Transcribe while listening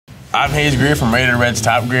I'm Hayes Grier from Rated Red's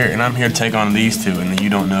Top Grier, and I'm here to take on these two in the You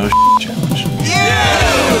Don't Know Challenge. You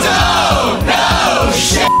don't know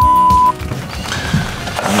shit!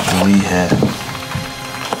 What do we have?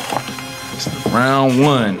 It's round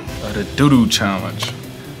one of the doo-doo challenge.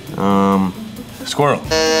 Squirrel.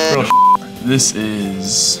 Squirrel. This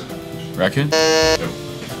is raccoon?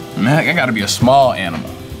 Man, I gotta be a small animal.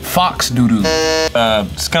 Fox doo-doo.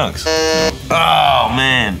 Skunks. Oh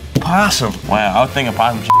man, possum. Wow, I was thinking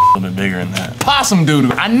possum a little bit bigger than that. Possum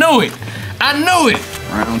doo-doo. I knew it. I knew it.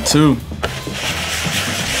 Round two.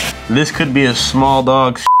 This could be a small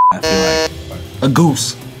dog. I feel like a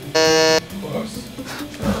goose. Close.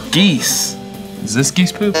 Geese. Is this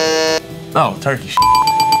geese poop? Oh, turkey.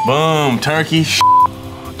 Boom, turkey.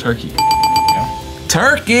 Turkey. Yeah.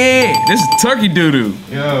 Turkey. This is turkey doo-doo.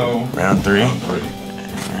 Yo. Round three.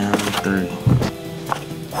 Round three.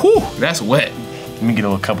 Whew, that's wet. Let me get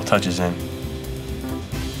a couple touches in.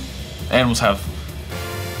 Animals have,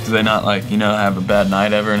 do they not like, you know, have a bad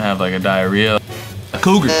night ever and have like a diarrhea? A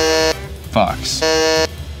cougar. Fox.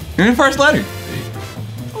 You're in the first letter.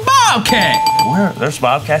 Bobcat. Where? There's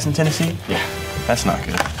bobcats in Tennessee? Yeah. That's not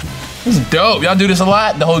good. This is dope. Y'all do this a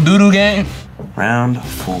lot? The whole doo-doo game? Round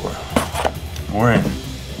four. We're in.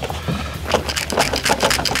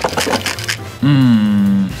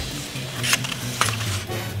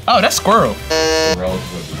 Oh, that's squirrel.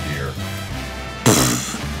 Relative of the deer.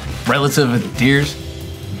 Relative of the deers?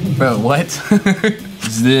 Bro, what?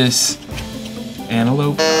 Is this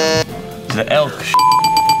antelope? The elk.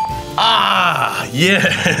 Ah,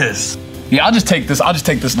 yes. Yeah, I'll just take this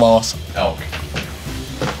loss. Elk.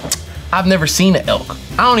 I've never seen an elk.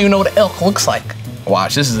 I don't even know what an elk looks like.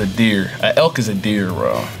 Watch, this is a deer. An elk is a deer,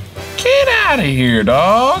 bro. Get out of here,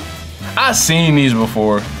 dog. I've seen these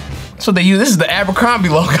before. That's what they use. This is the Abercrombie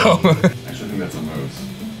logo. I actually think that's a moose.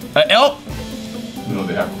 An elk? No,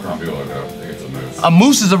 the Abercrombie logo. I think it's a moose. A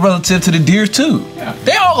moose is a relative to the deer too. Yeah.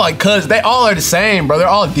 They all like cousins. They all are the same, bro. They're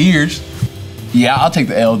all deers. Yeah, I'll take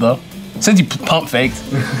the L though. Since you pump faked,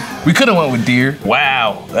 we could have went with deer.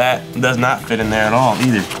 Wow, that does not fit in there at all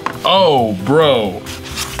either. Oh, bro.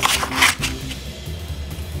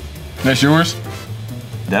 That's yours?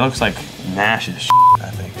 That looks like Nash's I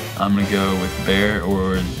think. I'm gonna go with bear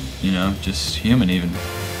or, you know, just human even.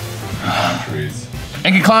 Climb trees.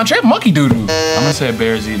 And can climb tree? Monkey doo-doo. I'm gonna say a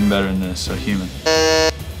bear's eating better than this, so human.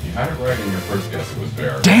 You had it right in your first guess. It was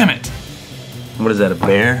bear. Damn it. What is that, a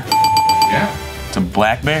bear? Yeah. It's a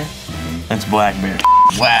black bear? That's black bear.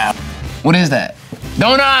 Wow. What is that?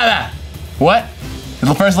 Don't know that. What? It's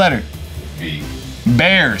the first letter. B.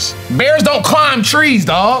 Bears. Bears don't climb trees,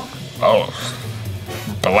 dog. Oh.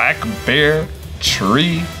 Black bear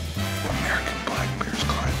tree. American black bears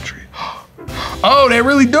climb tree. Oh, they're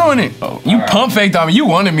really doing it. Oh, you pump faked on me. You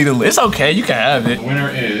wanted me to. It's okay. You can have it. The winner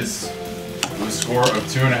is, with a score of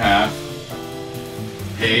 2.5,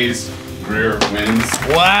 Hayes Grier wins.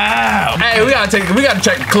 Wow. Hey, we gotta check the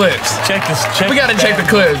clips. Check this. We gotta check the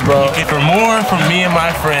clips, bro. For more from me and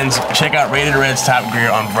my friends, check out Rated Red's Top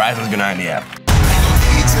Grier on Verizon's Good 90 app.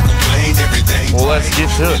 Well, let's get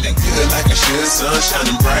to it.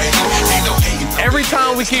 Every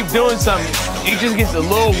time we keep doing something, it just gets a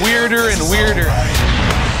little weirder and weirder.